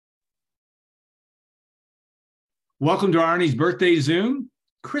Welcome to Arni's Birthday Zoom,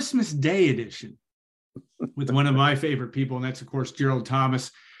 Christmas Day edition, with one of my favorite people, and that's, of course, Gerald Thomas,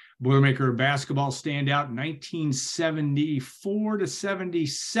 Boilermaker basketball standout, 1974 to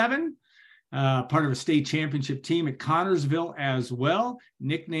 77, part of a state championship team at Connersville as well.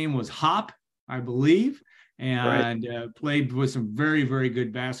 Nickname was Hop, I believe, and played with some very, very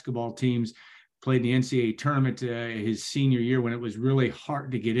good basketball teams. Played in the NCAA Tournament his senior year when it was really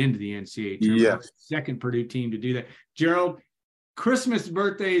hard to get into the NCAA Tournament. Yes. Second Purdue team to do that. Gerald, Christmas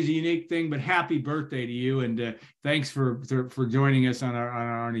birthday is a unique thing, but happy birthday to you. And thanks for joining us on our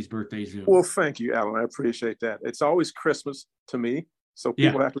Arni's Birthday Zoom. Well, thank you, Alan. I appreciate that. It's always Christmas to me. So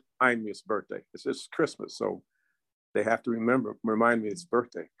people have to remind me it's birthday. It's just Christmas. So they have to remind me it's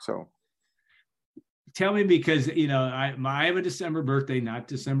birthday. So tell me, because, you know, I have a December birthday, not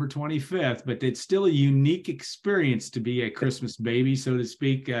December 25th, but it's still a unique experience to be a Christmas baby, so to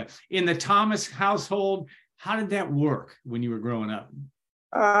speak. In the Thomas household, how did that work when you were growing up?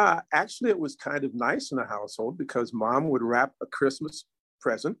 Actually, it was kind of nice in the household because Mom would wrap a Christmas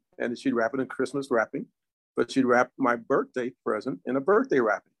present and she'd wrap it in Christmas wrapping, but she'd wrap my birthday present in a birthday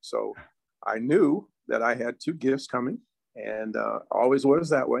wrapping. So I knew that I had two gifts coming, and always was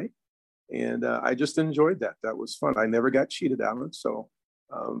that way. And I just enjoyed that. That was fun. I never got cheated, Alan. So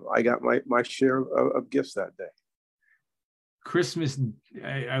I got my share of gifts that day. Christmas,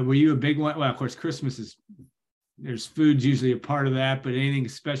 were you a big one? Well, of course, Christmas there's food's usually a part of that, but anything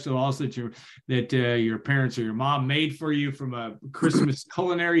special also that your parents or your mom made for you from a Christmas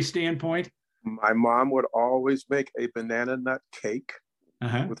culinary standpoint? My mom would always make a banana nut cake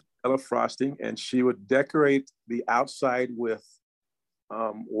with vanilla frosting, and she would decorate the outside with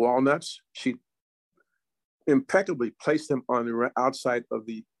walnuts. She impeccably placed them on the outside of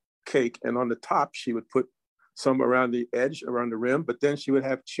the cake, and on the top she would put some around the edge, around the rim, but then she would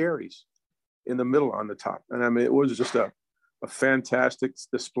have cherries in the middle on the top. And I mean, it was just a fantastic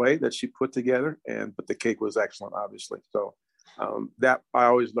display that she put together, but the cake was excellent, obviously. So that I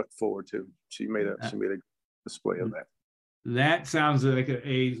always looked forward to. She made a display of that. That sounds like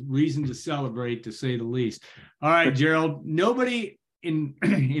a reason to celebrate, to say the least. All right, Gerald, nobody in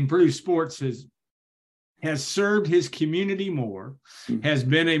Purdue sports has served his community more, has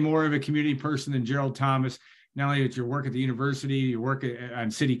been more of a community person than Gerald Thomas. Not only at your work at the university, your work on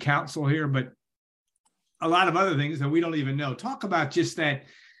city council here, but a lot of other things that we don't even know. Talk about just that.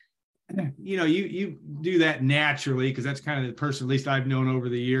 You know, you do that naturally because that's kind of the person, at least I've known over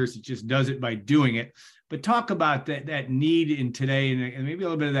the years, that just does it by doing it. But talk about that need in today, and maybe a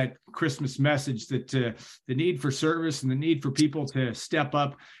little bit of that Christmas message, that the need for service and the need for people to step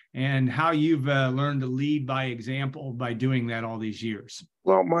up, and how you've learned to lead by example by doing that all these years.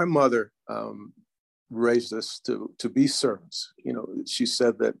 Well, my mother raised us to be servants. You know, she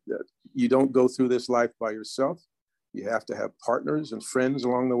said that you don't go through this life by yourself. You have to have partners and friends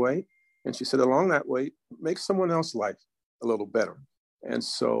along the way. And she said, along that way, make someone else's life a little better. And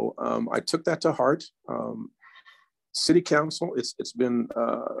so I took that to heart. City Council, it's been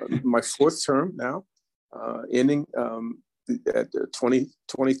my fourth term now, ending at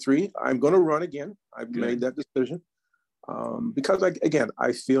 2023. I'm going to run again. I've made that decision because,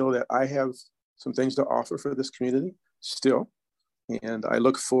 I feel that I have some things to offer for this community still. And I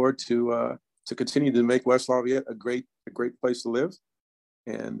look forward to continue to make West Lafayette a great place to live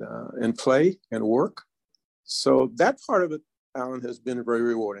and play and work. So that part of it, Alan, has been very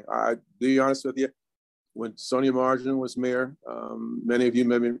rewarding. I'll be honest with you, when Sonia Margin was mayor, many of you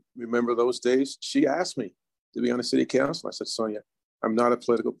maybe remember those days, she asked me to be on the city council. I said, Sonia, I'm not a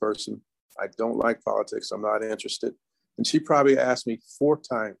political person. I don't like politics. I'm not interested. And she probably asked me 4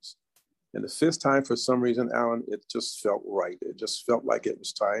 times. And the 5th time, for some reason, Alan, it just felt right. It just felt like it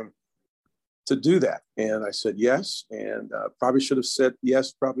was time to do that. And I said yes, and probably should have said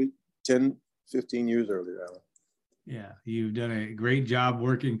yes probably 10, 15 years earlier, Alan. Yeah, you've done a great job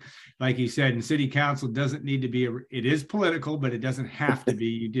working, like you said, and city council doesn't need to be, it is political, but it doesn't have to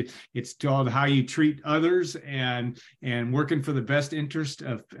be. It's called how you treat others and working for the best interest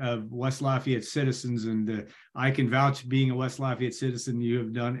of West Lafayette citizens. And I can vouch, being a West Lafayette citizen, you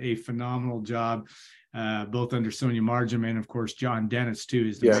have done a phenomenal job, both under Sonia Margin and, of course, John Dennis, too,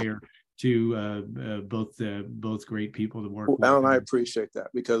 is the mayor. To both great people to work with. Alan, I appreciate that,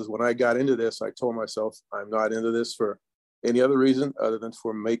 because when I got into this, I told myself I'm not into this for any other reason other than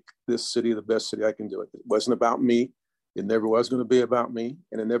for make this city the best city I can do it. It wasn't about me. It never was going to be about me,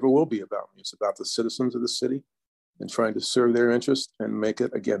 and it never will be about me. It's about the citizens of the city and trying to serve their interests and make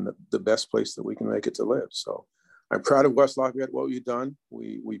it, again, the best place that we can make it to live. So I'm proud of West Lafayette, what we've done.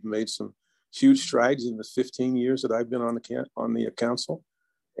 We've made some huge strides in the 15 years that I've been on the council.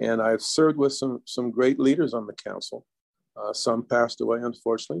 And I've served with some great leaders on the council. Some passed away,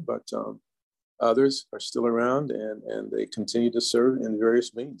 unfortunately, but others are still around, and they continue to serve in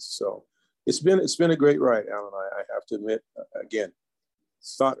various means. So it's been a great ride, Alan. I have to admit, again,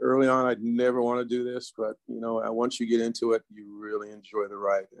 thought early on I'd never want to do this, but once you get into it, you really enjoy the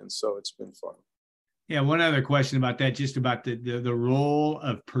ride, and so it's been fun. Yeah, one other question about that, just about the role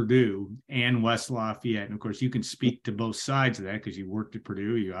of Purdue and West Lafayette. And of course, you can speak to both sides of that because you worked at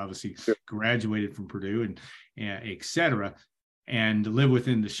Purdue, you obviously graduated from Purdue, and et cetera, and live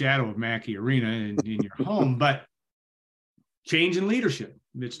within the shadow of Mackey Arena in your home. But change in leadership.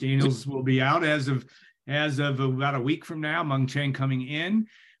 Mitch Daniels will be out as of about a week from now, Mung Chang coming in.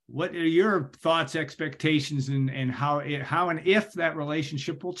 What are your thoughts, expectations, and how and if that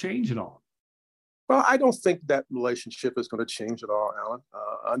relationship will change at all? Well, I don't think that relationship is going to change at all, Alan.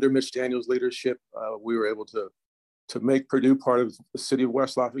 Under Mitch Daniels' leadership, we were able to make Purdue part of the city of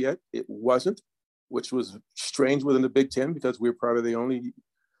West Lafayette. It wasn't, which was strange within the Big Ten because we were probably the only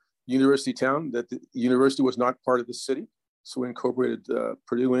university town that the university was not part of the city. So we incorporated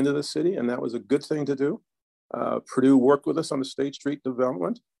Purdue into the city, and that was a good thing to do. Purdue worked with us on the State Street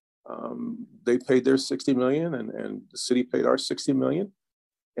development. They paid their $60 million, and the city paid our $60 million.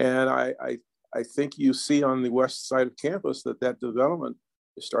 And I think you see on the west side of campus that development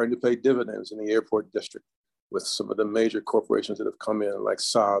is starting to pay dividends in the airport district with some of the major corporations that have come in, like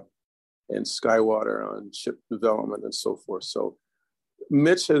Saab and Skywater on ship development and so forth. So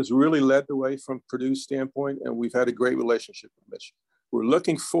Mitch has really led the way from Purdue's standpoint, and we've had a great relationship with Mitch. We're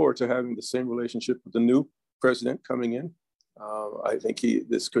looking forward to having the same relationship with the new president coming in. I think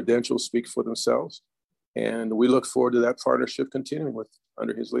his credentials speak for themselves, and we look forward to that partnership continuing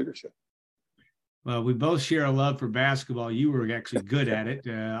under his leadership. Well, we both share a love for basketball. You were actually good at it.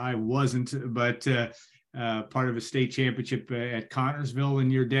 I wasn't, but part of a state championship at Connersville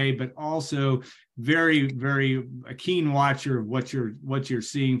in your day, but also very, very a keen watcher of what you're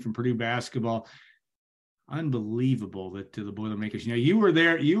seeing from Purdue basketball. Unbelievable that to the Boilermakers. You were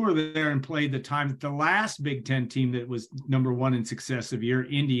there and played the last Big Ten team that was number one in successive year,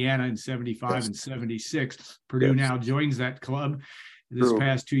 Indiana in 75 and 76. Purdue now joins that club this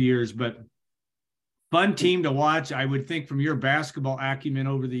past 2 years, but fun team to watch. I would think from your basketball acumen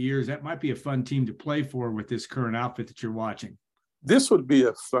over the years, that might be a fun team to play for with this current outfit that you're watching. This would be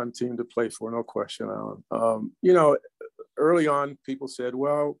a fun team to play for, no question, Alan. Early on, people said,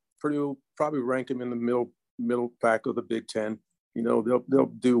 well, Purdue probably rank them in the middle pack of the Big Ten. They'll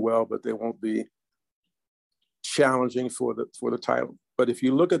do well, but they won't be challenging for the title. But if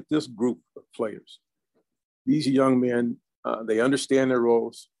you look at this group of players, these young men, they understand their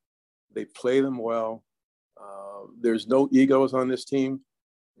roles. They play them well. There's no egos on this team.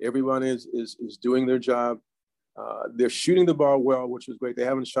 Everyone is doing their job. They're shooting the ball well, which is great. They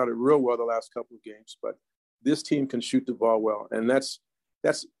haven't shot it real well the last couple of games, but this team can shoot the ball well. And that's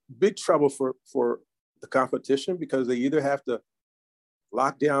big trouble for the competition because they either have to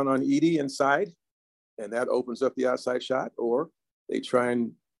lock down on Edie inside, and that opens up the outside shot, or they try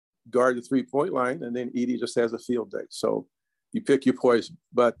and guard the three-point line, and then Edie just has a field day. So you pick your poison.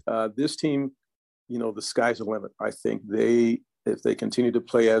 But this team, the sky's the limit. I think if they continue to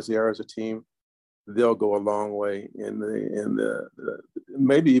play as they are as a team, they'll go a long way in the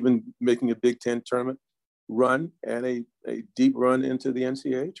maybe even making a Big Ten tournament run and a deep run into the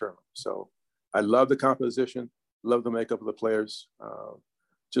NCAA tournament. So I love the composition, love the makeup of the players,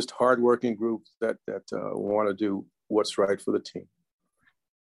 just hardworking groups that want to do what's right for the team.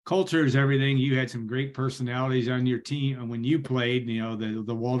 Culture is everything. You had some great personalities on your team when you played,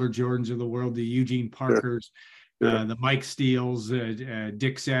 the Walter Jordans of the world, the Eugene Parkers, the Mike Steeles,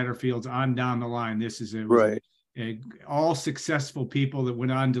 Dick Satterfields, on down the line. This is all successful people that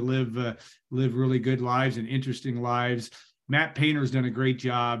went on to live really good lives and interesting lives. Matt Painter's done a great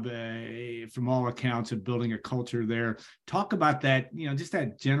job from all accounts of building a culture there. Talk about that, just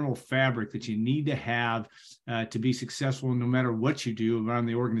that general fabric that you need to have to be successful no matter what you do around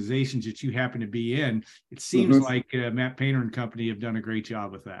the organizations that you happen to be in. It seems like Matt Painter and company have done a great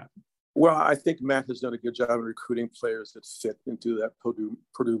job with that. Well, I think Matt has done a good job of recruiting players that fit into that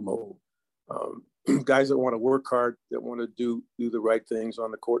Purdue mold. Guys that want to work hard, that want to do the right things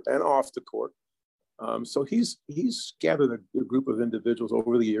on the court and off the court. So he's gathered a group of individuals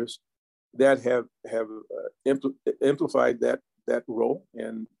over the years that have amplified that role,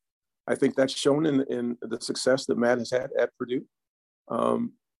 and I think that's shown in the success that Matt has had at Purdue.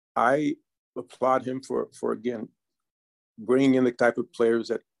 I applaud him for again bringing in the type of players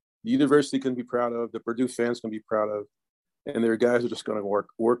that the university can be proud of, the Purdue fans can be proud of, and they're guys who are just going to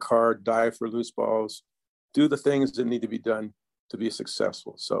work hard, dive for loose balls, do the things that need to be done to be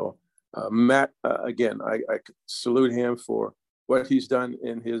successful. So Matt, again, I salute him for what he's done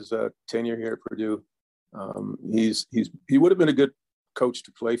in his tenure here at Purdue. He would have been a good coach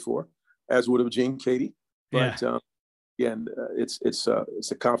to play for, as would have Gene Katie. But again, it's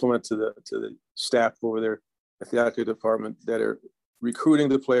a compliment to the staff over there, athletic department, that are recruiting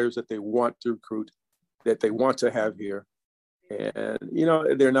the players that they want to recruit, that they want to have here. And, you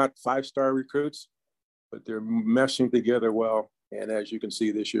know, they're not 5-star recruits, but they're meshing together well. And as you can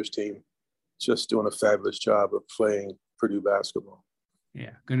see, this year's team just doing a fabulous job of playing Purdue basketball.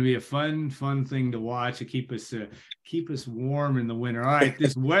 Yeah, going to be a fun thing to watch to keep us warm in the winter. All right,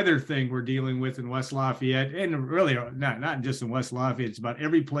 this weather thing we're dealing with in West Lafayette, and really not just in West Lafayette, it's about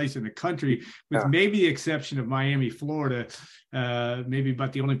every place in the country, with maybe the exception of Miami, Florida, maybe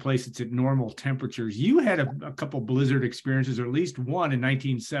about the only place that's at normal temperatures. You had a couple blizzard experiences, or at least one in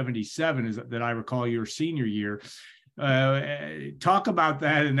 1977, that I recall, your senior year. Talk about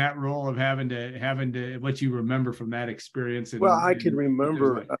that and that role of having to what you remember from that experience. I can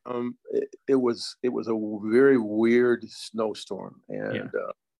remember it was a very weird snowstorm,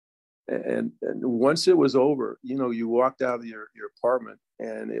 and once it was over, you know, you walked out of your apartment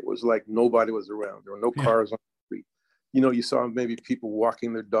and it was like nobody was around. There were no cars on the street. You know, you saw maybe people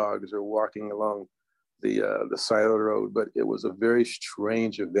walking their dogs or walking along the side of the road, but it was a very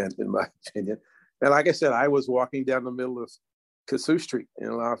strange event in my opinion. And like I said, I was walking down the middle of Kasuth Street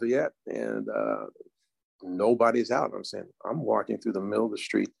in Lafayette, and nobody's out. I'm saying, I'm walking through the middle of the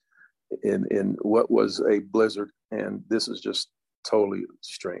street in what was a blizzard, and this is just totally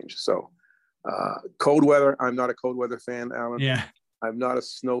strange. So cold weather, I'm not a cold weather fan, Alan. Yeah. I'm not a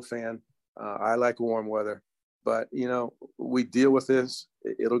snow fan. I like warm weather. But, you know, we deal with this.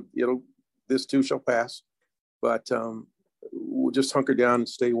 This too shall pass. But we'll just hunker down and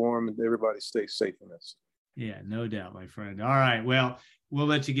stay warm, and everybody stay safe in this. Yeah, no doubt, my friend. All right. Well, we'll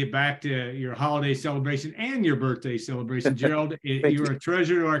let you get back to your holiday celebration and your birthday celebration. Gerald, you're a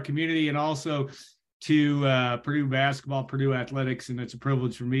treasure to our community and also to Purdue basketball, Purdue athletics, and it's a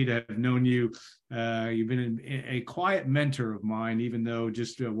privilege for me to have known you. You've been a quiet mentor of mine, even though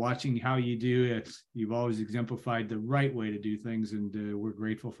just watching how you do, you've always exemplified the right way to do things, and we're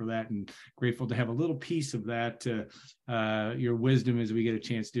grateful for that, and grateful to have a little piece of that, your wisdom as we get a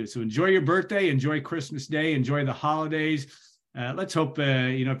chance to do it. So enjoy your birthday, enjoy Christmas Day, enjoy the holidays. Let's hope,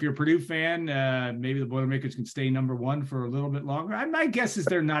 if you're a Purdue fan, maybe the Boilermakers can stay number one for a little bit longer. My guess is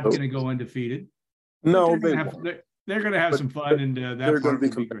they're not going to go undefeated. No, they're going to have some fun, and that part will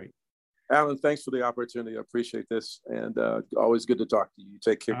be great. Alan, thanks for the opportunity. I appreciate this, and always good to talk to you.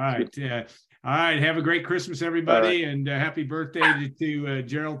 Take care. All right. All right. Have a great Christmas, everybody, and happy birthday to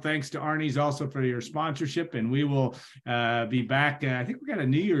Gerald. Thanks to Arni's also for your sponsorship, and we will be back. I think we got a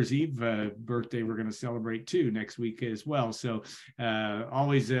New Year's Eve birthday we're going to celebrate too next week as well. So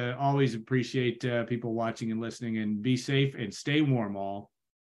always appreciate people watching and listening, and be safe and stay warm, all.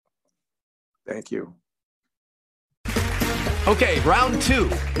 Thank you. Okay, round two.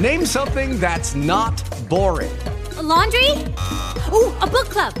 Name something that's not boring. A laundry? Ooh, a book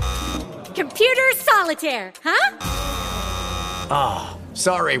club. Computer solitaire, huh? Ah,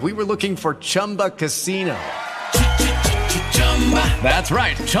 sorry, we were looking for Chumba Casino. That's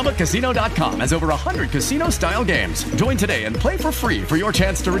right, ChumbaCasino.com has over 100 casino-style games. Join today and play for free for your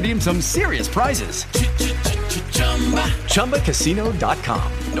chance to redeem some serious prizes.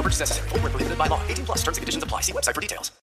 ChumbaCasino.com. No purchase necessary. Void where prohibited by law. 18+ terms and conditions apply. See website for details.